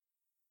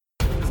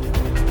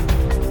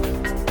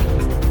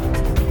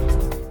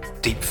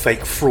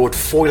deepfake fraud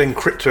foiling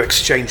crypto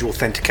exchange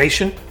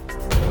authentication,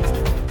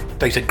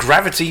 data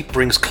gravity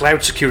brings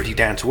cloud security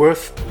down to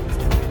earth,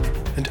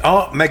 and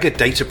are mega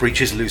data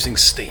breaches losing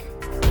steam?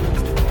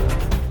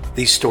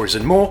 These stories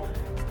and more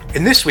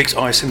in this week's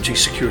ISMG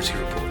Security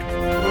Report.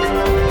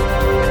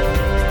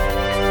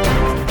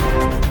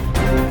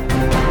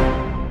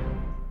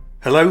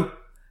 Hello,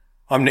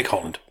 I'm Nick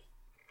Holland.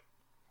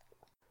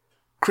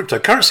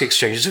 Cryptocurrency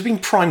exchanges have been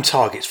prime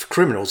targets for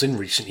criminals in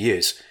recent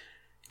years.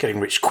 Getting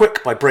rich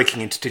quick by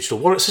breaking into digital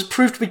wallets has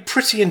proved to be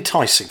pretty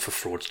enticing for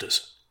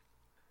fraudsters.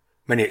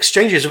 Many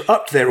exchanges have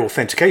upped their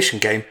authentication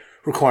game,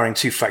 requiring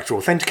two-factor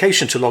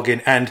authentication to log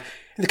in and,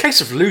 in the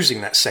case of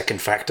losing that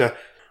second factor,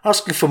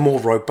 asking for more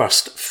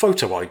robust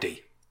photo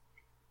ID.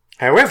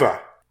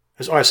 However,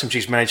 as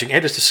ISMG's Managing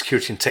Editor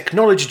Security and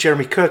Technology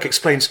Jeremy Kirk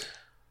explains,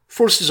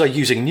 fraudsters are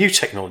using new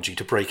technology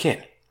to break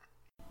in.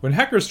 When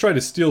hackers try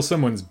to steal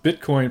someone's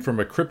Bitcoin from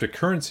a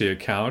cryptocurrency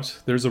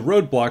account, there's a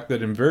roadblock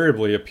that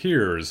invariably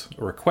appears,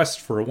 a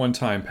request for a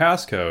one-time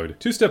passcode.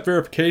 Two-step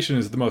verification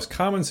is the most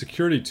common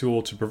security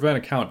tool to prevent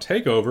account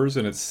takeovers,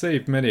 and it's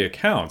saved many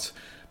accounts.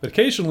 But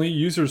occasionally,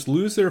 users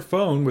lose their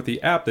phone with the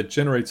app that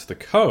generates the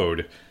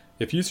code.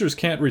 If users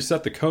can't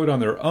reset the code on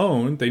their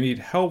own, they need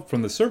help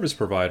from the service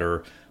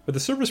provider. But the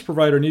service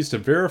provider needs to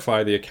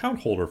verify the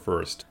account holder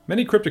first.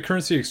 Many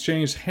cryptocurrency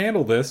exchanges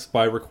handle this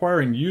by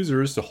requiring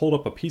users to hold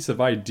up a piece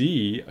of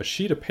ID, a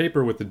sheet of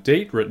paper with the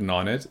date written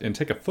on it, and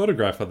take a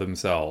photograph of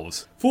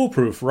themselves.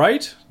 Foolproof,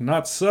 right?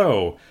 Not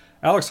so.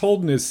 Alex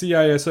Holden is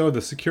CISO of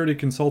the security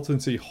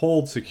consultancy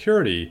Hold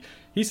Security.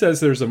 He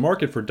says there's a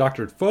market for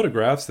doctored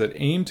photographs that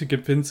aim to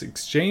convince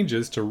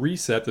exchanges to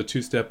reset the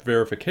two-step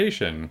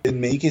verification.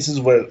 In many cases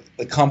where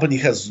the company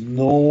has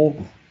no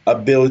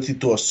ability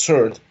to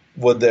assert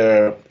what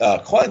their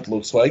client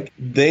looks like,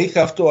 they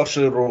have to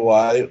actually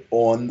rely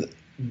on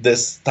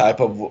this type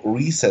of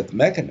reset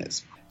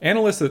mechanism.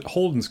 Analysts at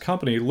Holden's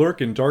company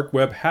lurk in dark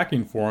web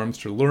hacking forums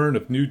to learn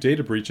of new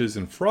data breaches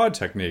and fraud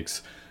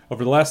techniques.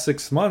 Over the last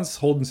 6 months,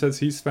 Holden says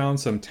he's found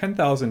some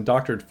 10,000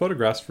 doctored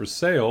photographs for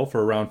sale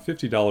for around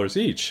 $50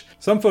 each.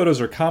 Some photos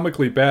are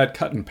comically bad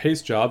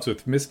cut-and-paste jobs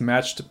with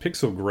mismatched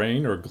pixel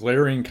grain or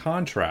glaring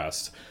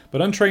contrast.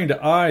 But untrained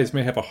eyes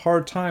may have a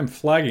hard time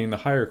flagging the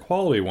higher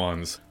quality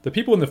ones. The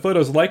people in the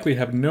photos likely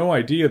have no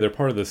idea they're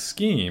part of the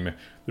scheme.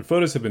 Their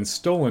photos have been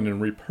stolen and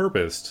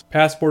repurposed.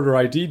 Passport or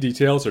ID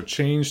details are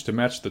changed to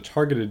match the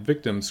targeted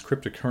victim's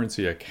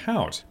cryptocurrency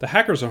account. The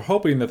hackers are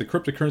hoping that the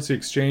cryptocurrency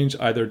exchange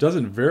either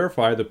doesn't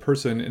verify the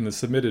person in the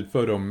submitted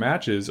photo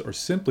matches or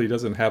simply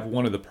doesn't have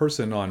one of the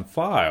person on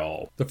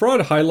file. The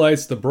fraud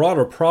highlights the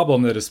broader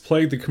problem that has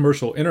plagued the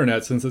commercial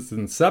internet since its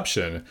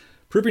inception.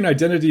 Proving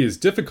identity is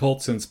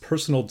difficult since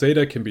personal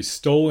data can be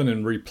stolen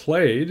and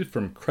replayed,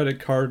 from credit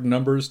card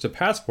numbers to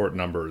passport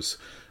numbers.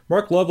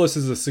 Mark Loveless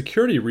is a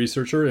security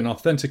researcher and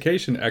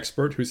authentication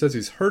expert who says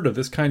he's heard of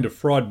this kind of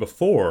fraud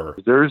before.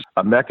 There's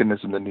a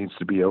mechanism that needs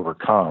to be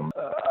overcome.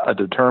 A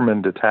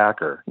determined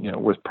attacker,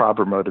 with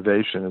proper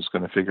motivation is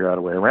going to figure out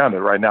a way around it.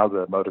 Right now,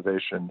 the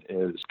motivation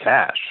is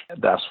cash.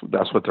 That's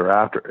what they're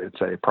after. It's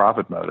a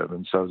profit motive.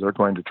 And so they're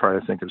going to try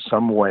to think of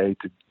some way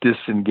to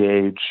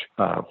disengage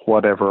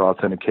whatever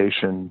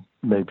authentication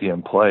may be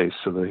in place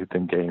so they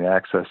can gain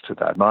access to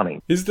that money.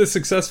 Is this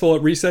successful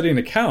at resetting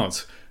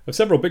accounts? Of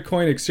several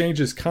Bitcoin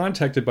exchanges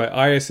contacted by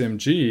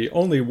ISMG,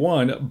 only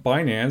one,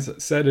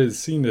 Binance, said it has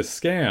seen this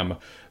scam.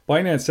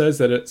 Binance says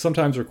that it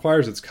sometimes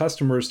requires its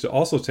customers to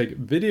also take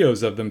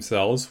videos of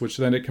themselves, which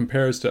then it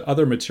compares to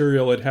other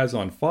material it has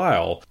on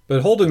file.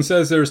 But Holden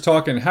says there's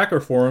talk in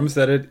hacker forums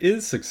that it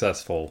is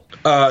successful.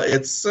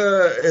 It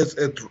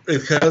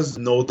has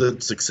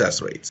noted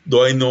success rates.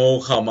 Do I know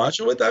how much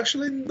of it?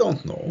 Actually,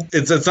 don't know.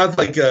 It's not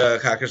like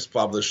hackers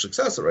publish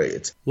success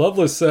rates.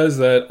 Loveless says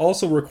that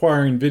also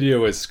requiring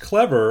video is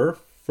clever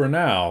for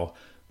now.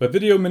 But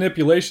video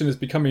manipulation is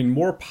becoming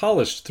more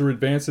polished through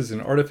advances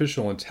in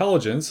artificial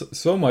intelligence,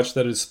 so much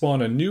that it has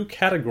spawned a new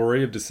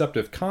category of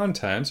deceptive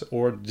content,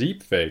 or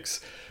deepfakes.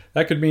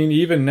 That could mean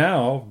even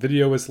now,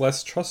 video is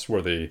less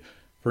trustworthy.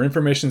 For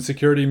Information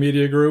Security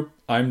Media Group,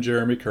 I'm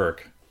Jeremy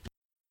Kirk.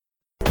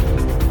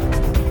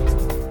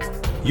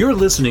 You're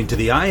listening to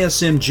the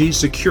ISMG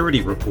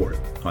Security Report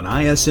on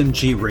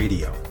ISMG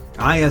Radio.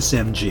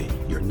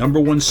 ISMG, your number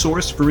one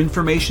source for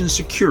information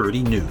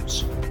security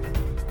news.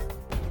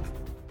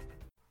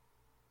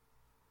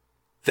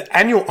 The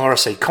annual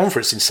RSA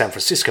conference in San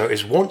Francisco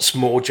is once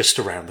more just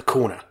around the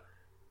corner,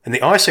 and the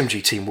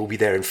ISMG team will be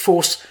there in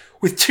force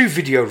with 2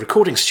 video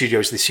recording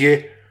studios this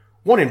year,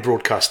 one in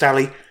Broadcast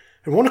Alley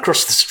and one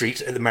across the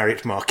street at the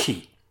Marriott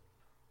Marquis.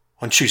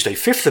 On Tuesday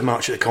 5th of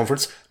March at the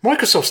conference,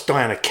 Microsoft's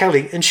Diana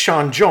Kelly and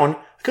Sean John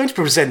are going to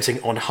be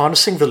presenting on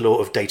harnessing the law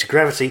of data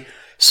gravity,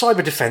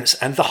 cyber defense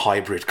and the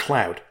hybrid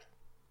cloud.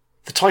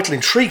 The title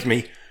intrigued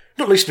me,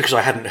 not least because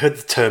I hadn't heard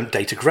the term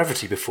data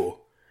gravity before.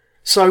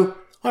 So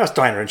I asked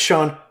Diana and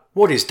Sean,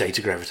 what is data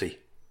gravity?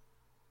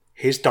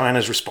 Here's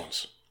Diana's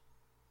response.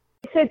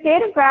 So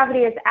data gravity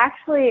is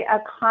actually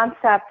a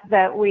concept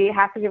that we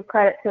have to give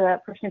credit to the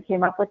person who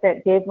came up with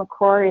it, Dave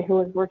McCrory, who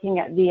was working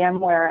at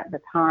VMware at the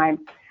time.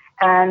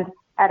 And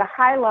At a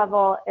high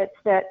level, it's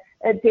that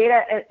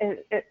data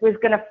it was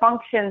going to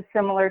function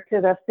similar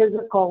to the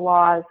physical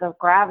laws of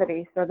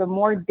gravity. So the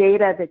more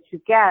data that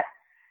you get,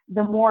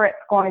 the more it's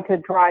going to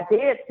draw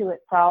data to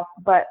itself,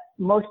 but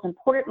most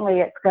importantly,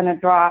 it's going to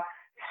draw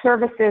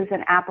services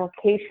and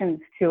applications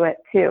to it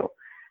too.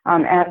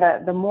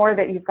 And the more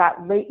that you've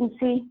got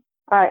latency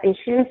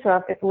issues,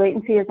 so if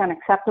latency is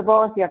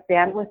unacceptable, if you have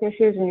bandwidth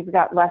issues and you've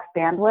got less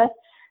bandwidth,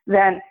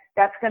 then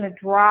that's going to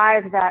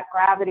drive that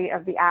gravity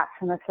of the apps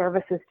and the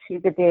services to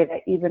the data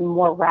even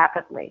more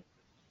rapidly.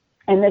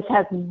 And this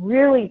has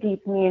really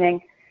deep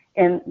meaning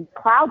in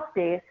cloud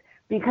space,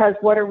 because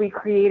what are we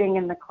creating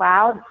in the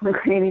cloud? We're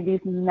creating these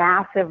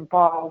massive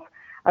balls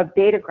of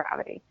data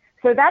gravity.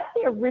 So that's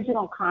the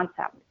original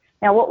concept.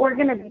 Now, what we're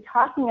going to be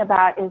talking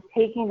about is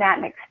taking that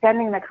and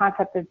extending the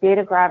concept of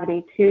data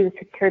gravity to the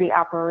Security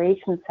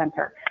Operations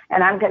Center.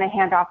 And I'm going to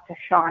hand off to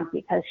Sean,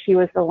 because she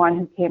was the one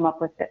who came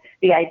up with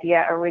the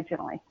idea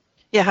originally.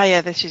 Yeah,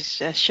 hiya, this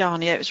is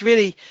Sean. Yeah, it was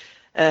really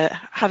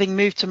having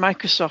moved to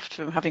Microsoft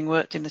from having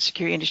worked in the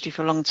security industry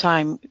for a long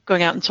time,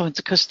 going out and talking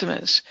to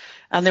customers,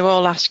 and they were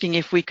all asking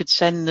if we could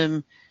send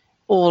them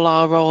all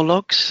our raw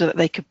logs so that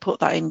they could put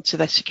that into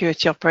their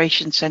Security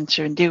Operations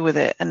Center and deal with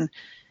it. And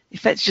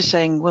effectively just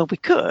saying, well, we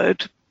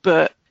could,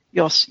 but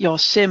your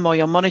SIM or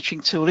your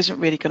monitoring tool isn't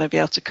really going to be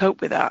able to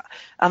cope with that.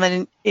 And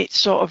then it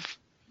sort of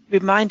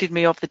reminded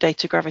me of the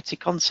data gravity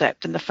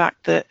concept and the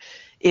fact that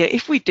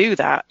if we do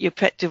that, you're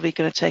effectively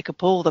going to take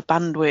up all the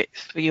bandwidth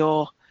for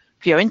your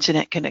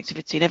internet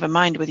connectivity, never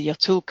mind whether your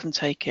tool can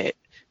take it,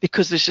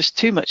 because there's just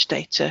too much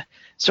data.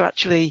 So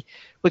actually,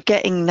 we're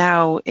getting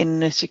now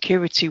in the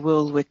security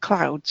world with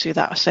cloud to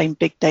that same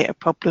big data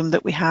problem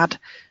that we had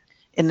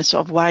in the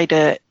sort of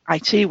wider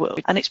IT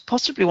world. And it's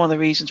possibly one of the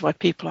reasons why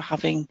people are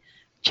having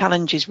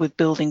challenges with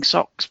building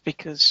SOCs,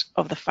 because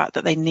of the fact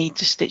that they need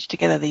to stitch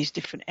together these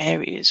different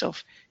areas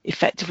of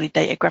effectively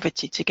data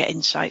gravity to get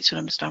insights and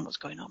understand what's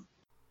going on.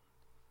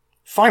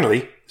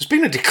 Finally, there's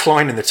been a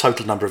decline in the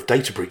total number of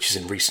data breaches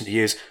in recent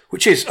years,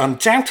 which is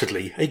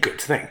undoubtedly a good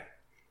thing.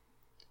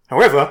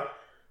 However,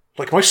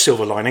 like most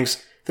silver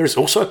linings, there is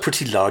also a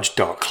pretty large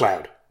dark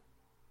cloud.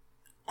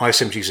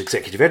 ISMG's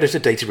executive editor,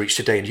 Data Breach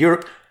Today in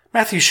Europe,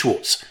 Matthew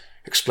Schwartz,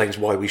 explains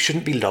why we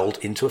shouldn't be lulled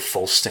into a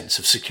false sense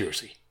of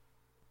security.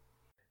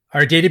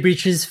 Are data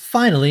breaches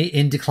finally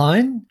in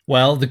decline?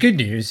 Well, the good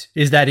news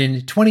is that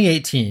in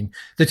 2018,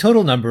 the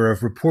total number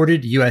of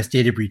reported US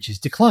data breaches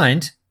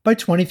declined by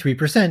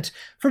 23%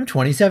 from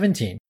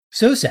 2017.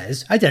 So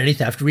says Identity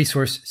Theft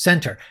Resource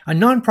Center, a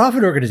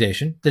nonprofit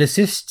organization that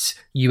assists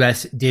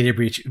US data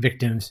breach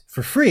victims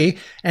for free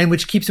and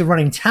which keeps a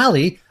running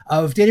tally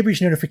of data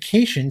breach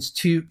notifications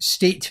to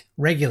state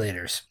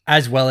regulators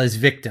as well as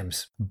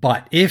victims.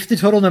 But if the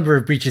total number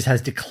of breaches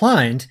has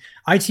declined,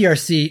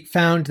 ITRC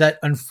found that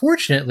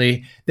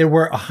unfortunately there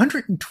were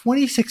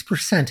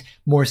 126%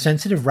 more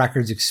sensitive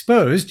records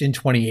exposed in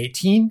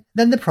 2018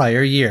 than the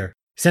prior year.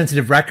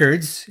 Sensitive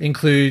records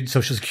include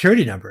social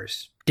security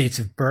numbers, dates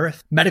of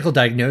birth, medical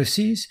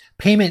diagnoses,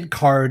 payment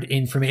card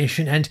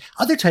information, and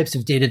other types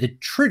of data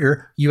that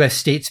trigger U.S.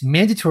 states'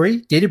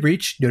 mandatory data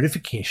breach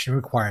notification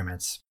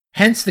requirements.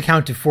 Hence, the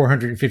count of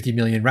 450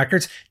 million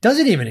records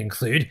doesn't even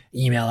include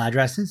email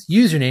addresses,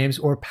 usernames,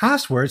 or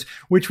passwords,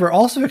 which were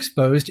also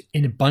exposed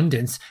in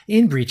abundance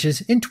in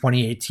breaches in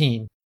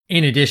 2018.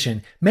 In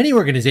addition, many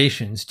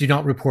organizations do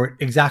not report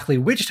exactly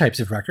which types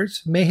of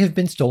records may have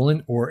been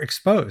stolen or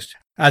exposed.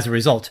 As a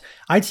result,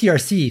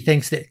 ITRC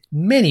thinks that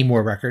many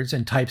more records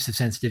and types of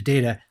sensitive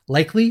data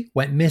likely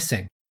went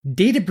missing.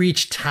 Data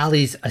breach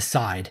tallies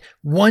aside,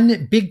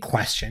 one big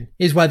question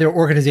is whether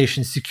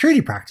organizations' security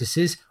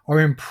practices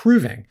are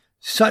improving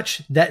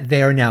such that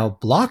they are now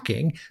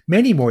blocking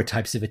many more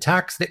types of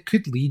attacks that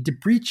could lead to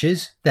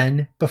breaches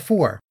than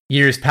before.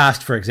 Years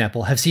past, for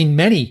example, have seen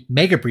many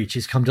mega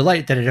breaches come to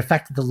light that had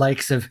affected the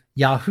likes of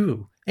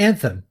Yahoo,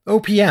 Anthem,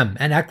 OPM,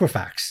 and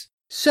Equifax.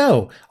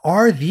 So,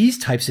 are these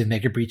types of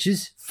mega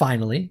breaches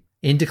finally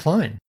in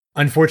decline?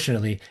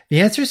 Unfortunately,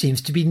 the answer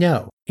seems to be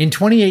no. In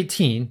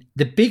 2018,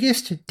 the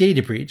biggest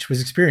data breach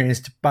was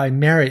experienced by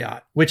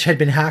Marriott, which had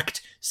been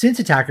hacked since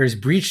attackers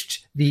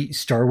breached the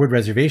Starwood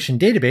reservation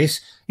database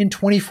in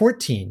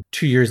 2014.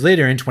 2 years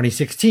later, in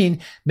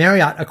 2016,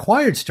 Marriott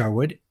acquired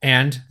Starwood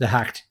and the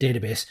hacked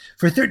database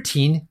for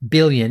 $13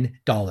 billion.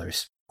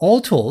 All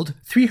told,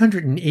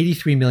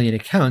 383 million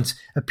accounts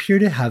appear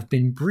to have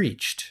been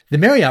breached. The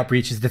Marriott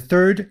breach is the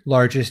third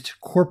largest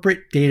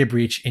corporate data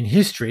breach in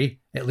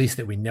history, at least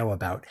that we know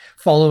about,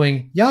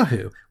 following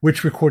Yahoo,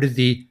 which recorded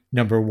the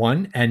number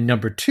 1 and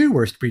number 2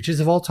 worst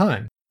breaches of all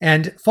time,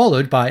 and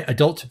followed by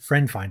Adult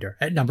Friend Finder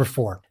at number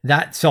 4.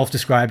 That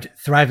self-described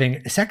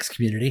thriving sex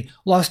community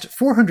lost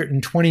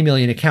 420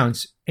 million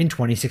accounts in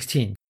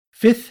 2016.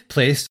 Fifth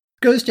place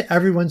goes to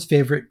everyone's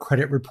favorite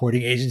credit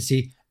reporting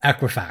agency,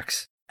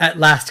 Equifax. At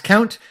last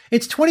count,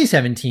 its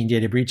 2017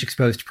 data breach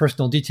exposed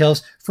personal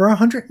details for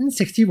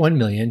 161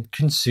 million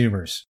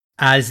consumers.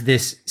 As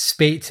this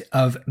spate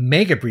of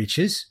mega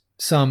breaches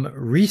some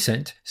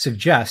recent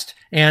suggest,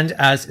 and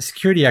as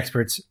security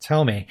experts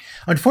tell me,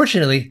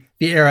 unfortunately,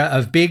 the era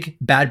of big,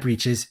 bad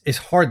breaches is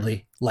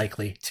hardly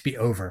likely to be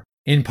over.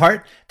 In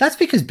part, that's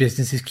because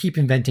businesses keep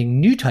inventing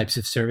new types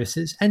of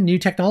services and new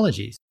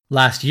technologies.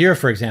 Last year,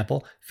 for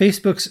example,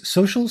 Facebook's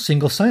social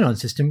single sign-on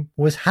system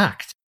was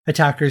hacked.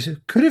 Attackers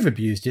could have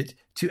abused it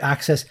to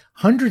access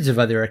hundreds of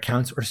other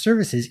accounts or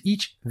services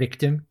each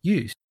victim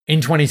used. In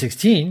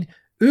 2016,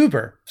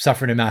 Uber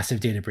suffered a massive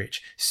data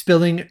breach,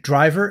 spilling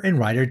driver and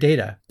rider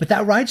data. But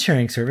that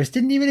ride-sharing service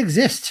didn't even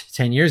exist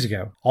 10 years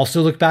ago.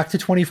 Also look back to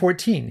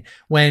 2014,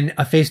 when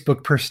a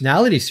Facebook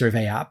personality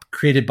survey app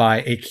created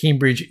by a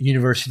Cambridge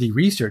University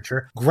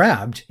researcher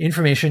grabbed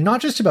information not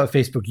just about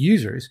Facebook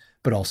users,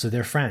 but also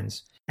their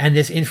friends. And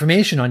this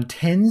information on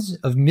tens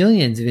of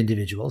millions of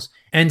individuals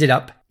ended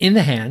up in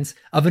the hands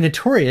of a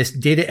notorious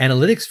data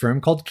analytics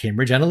firm called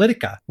Cambridge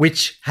Analytica,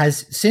 which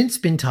has since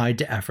been tied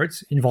to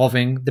efforts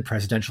involving the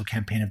presidential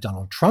campaign of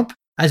Donald Trump,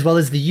 as well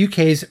as the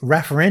UK's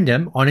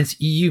referendum on its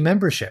EU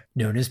membership,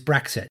 known as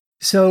Brexit.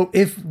 So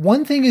if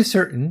one thing is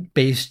certain,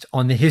 based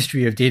on the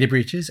history of data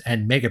breaches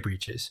and mega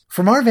breaches,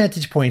 from our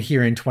vantage point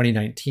here in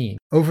 2019,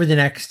 over the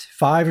next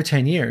 5 or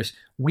 10 years,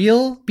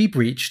 we'll be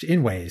breached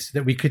in ways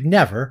that we could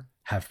never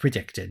have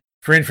predicted.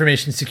 For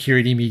Information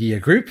Security Media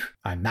Group,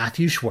 I'm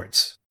Matthew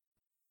Schwartz.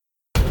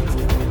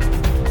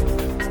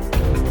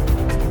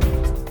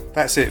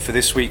 That's it for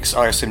this week's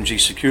ISMG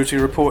Security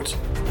Report.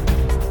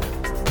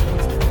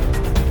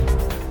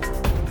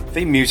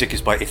 Theme music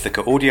is by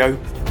Ithaca Audio.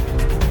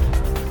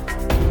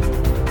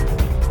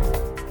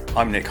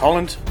 I'm Nick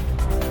Holland.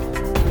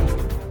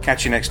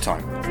 Catch you next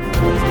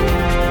time.